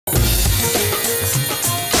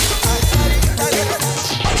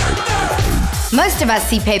Most of us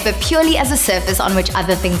see paper purely as a surface on which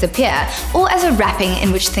other things appear, or as a wrapping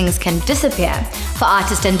in which things can disappear. For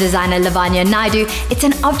artist and designer Lavanya Naidoo, it's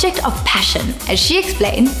an object of passion, as she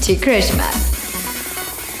explained to Karishma.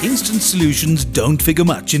 Instant solutions don't figure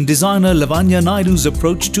much in designer Lavanya Naidoo's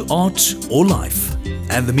approach to art or life.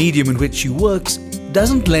 And the medium in which she works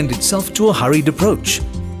doesn't lend itself to a hurried approach.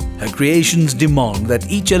 Her creations demand that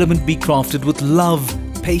each element be crafted with love,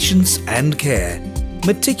 patience and care,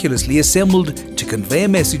 meticulously assembled to convey a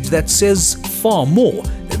message that says far more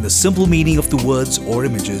than the simple meaning of the words or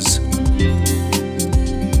images.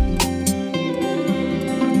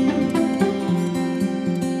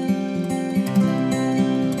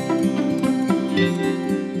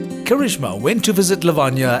 Karishma went to visit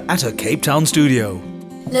Lavanya at her Cape Town studio.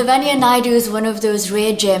 Lavanya Naidoo is one of those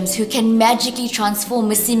rare gems who can magically transform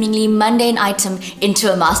a seemingly mundane item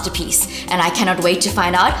into a masterpiece, and I cannot wait to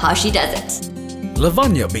find out how she does it.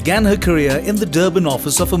 Lavanya began her career in the Durban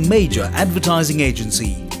office of a major advertising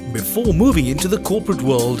agency before moving into the corporate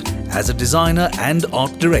world as a designer and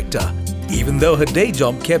art director. Even though her day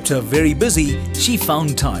job kept her very busy, she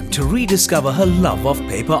found time to rediscover her love of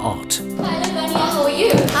paper art. Hi Lavanya, how are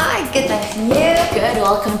you? Hi, good, thanks. You? Good,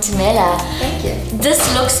 welcome to Mela. Thank you.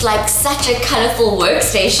 This looks like such a colourful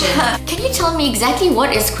workstation. Can you tell me exactly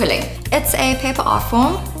what is quilling? It's a paper art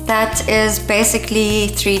form that is basically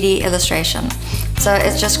 3D illustration. So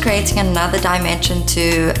it's just creating another dimension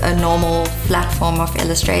to a normal flat form of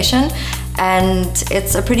illustration, and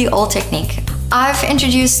it's a pretty old technique. I've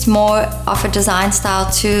introduced more of a design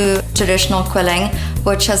style to traditional quilling,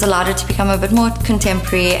 which has allowed it to become a bit more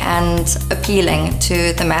contemporary and appealing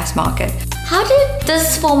to the mass market. How did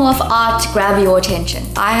this form of art grab your attention?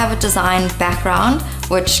 I have a design background,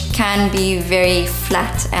 which can be very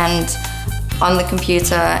flat and on the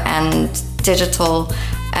computer and digital,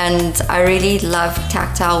 and I really love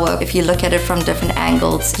tactile work. If you look at it from different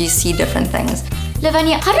angles, you see different things.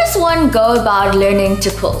 Lavanya, how does one go about learning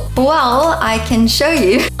to quill? Well, I can show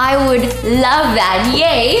you. I would love that,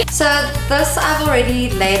 yay! So this, I've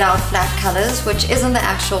already laid out flat colors, which isn't the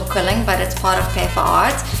actual quilling, but it's part of paper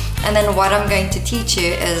art. And then what I'm going to teach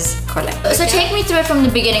you is quilling. So take me through it from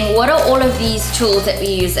the beginning. What are all of these tools that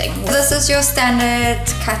we're using? This is your standard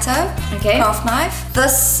cutter, craft knife.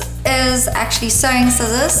 This is actually sewing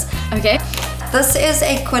scissors. Okay. This is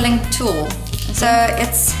a quilling tool. So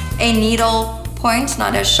it's a needle point,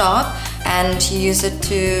 not as sharp, and you use it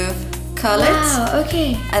to curl it. Wow,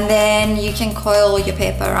 okay. And then you can coil your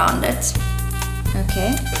paper around it.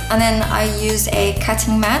 Okay. And then I use a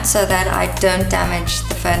cutting mat so that I don't damage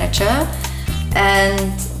the furniture.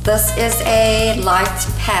 And this is a light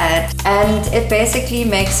pad, and it basically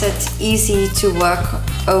makes it easy to work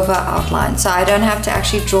over outline. So I don't have to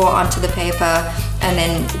actually draw onto the paper and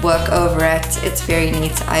then work over it. It's very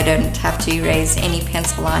neat. I don't have to erase any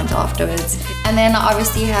pencil lines afterwards. And then I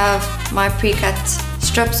obviously have my pre-cut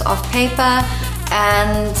strips of paper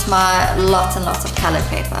and my lots and lots of colored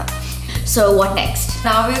paper. So what next?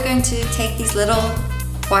 Now we're going to take these little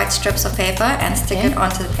white strips of paper and stick it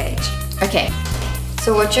onto the page. Okay.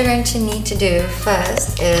 So what you're going to need to do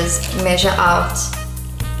first is measure out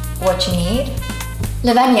what you need.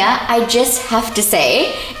 Lavanya, I just have to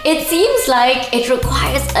say, it seems like it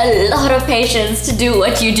requires a lot of patience to do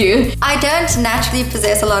what you do. I don't naturally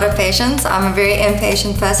possess a lot of patience. I'm a very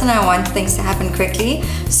impatient person. I want things to happen quickly.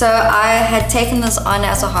 So I had taken this on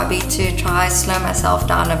as a hobby to try slow myself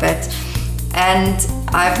down a bit, and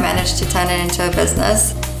I've managed to turn it into a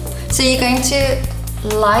business. So you're going to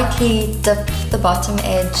lightly dip the bottom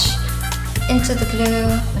edge into the glue.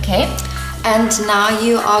 Okay. And now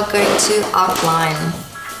you are going to outline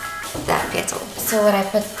that petal. So when I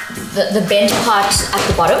put the bent part at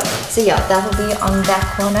the bottom? So yeah, that will be on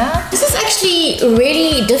that corner. This is actually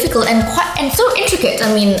really difficult and so intricate.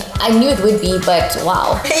 I mean, I knew it would be, but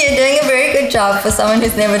wow. You're doing a very good job for someone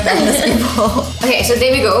who's never done this before. Okay, so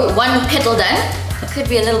there we go. One petal done. Could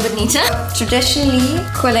be a little bit neater. Traditionally,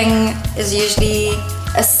 quilling is usually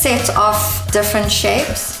a set of different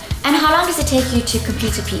shapes. And how long does it take you to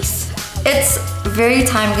complete a piece? It's very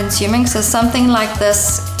time consuming, so something like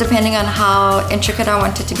this, depending on how intricate I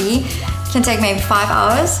want it to be, can take maybe 5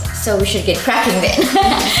 hours. So we should get cracking then.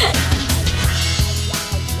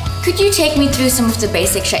 Could you take me through some of the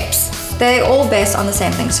basic shapes? They're all based on the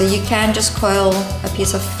same thing, so you can just coil a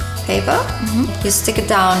piece of paper, you stick it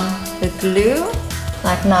down with glue,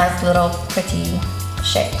 like nice little pretty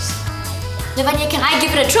shapes. Lavanya, can I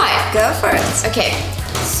give it a try? Go for it. Okay.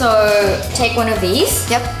 So take one of these.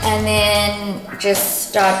 Yep. And then just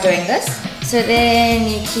start doing this. So then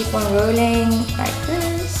you keep on rolling like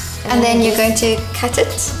this. And then you're going to cut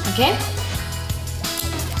it. Okay.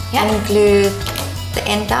 And glue the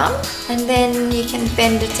end down, and then you can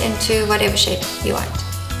bend it into whatever shape you want.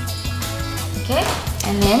 Okay,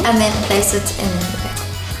 and then place it in the back.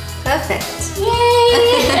 Perfect.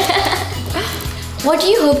 Yay! What do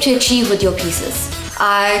you hope to achieve with your pieces?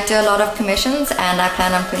 I do a lot of commissions and I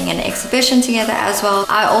plan on putting an exhibition together as well.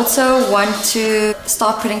 I also want to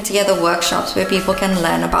start putting together workshops where people can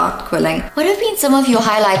learn about quilling. What have been some of your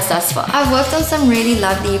highlights thus far? I've worked on some really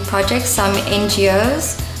lovely projects, some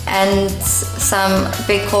NGOs and some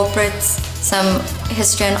big corporates, some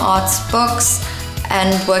history and arts books,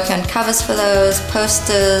 and working on covers for those,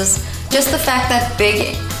 posters. Just the fact that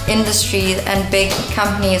big industry and big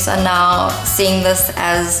companies are now seeing this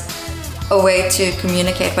as a way to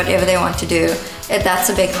communicate whatever they want to do. That's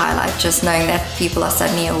a big highlight, just knowing that people are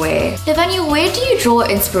suddenly aware. Lavanya, where do you draw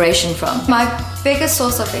inspiration from? My biggest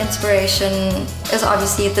source of inspiration is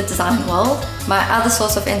obviously the design world. My other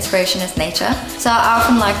source of inspiration is nature. So I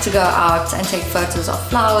often like to go out and take photos of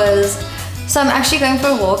flowers. So I'm actually going for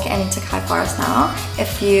a walk in Takai Forest now,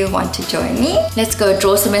 if you want to join me. Let's go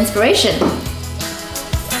draw some inspiration.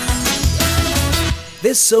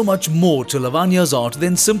 There's so much more to Lavanya's art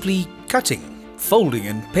than simply cutting, folding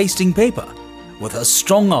and pasting paper. With her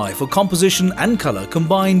strong eye for composition and colour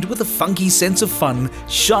combined with a funky sense of fun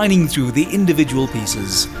shining through the individual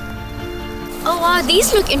pieces. Oh wow,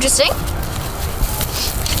 these look interesting.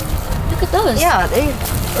 Look at those. Yeah,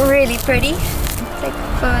 they're really pretty. Take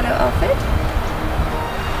a photo of it.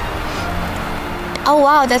 Oh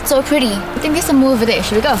wow, that's so pretty. I think there's some more over there.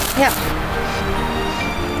 Should we go? Yeah.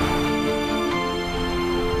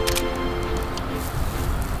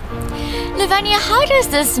 Lavanya, how does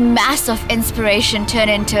this mass of inspiration turn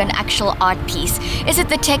into an actual art piece? Is it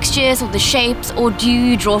the textures or the shapes, or do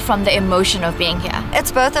you draw from the emotion of being here?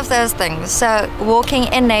 It's both of those things. So walking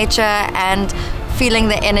in nature and feeling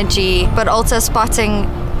the energy, but also spotting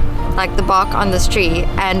like the bark on this tree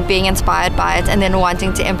and being inspired by it, and then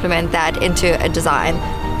wanting to implement that into a design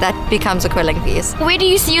that becomes a quilling piece. Where do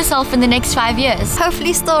you see yourself in the next 5 years?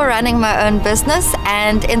 Hopefully still running my own business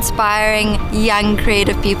and inspiring young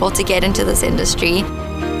creative people to get into this industry.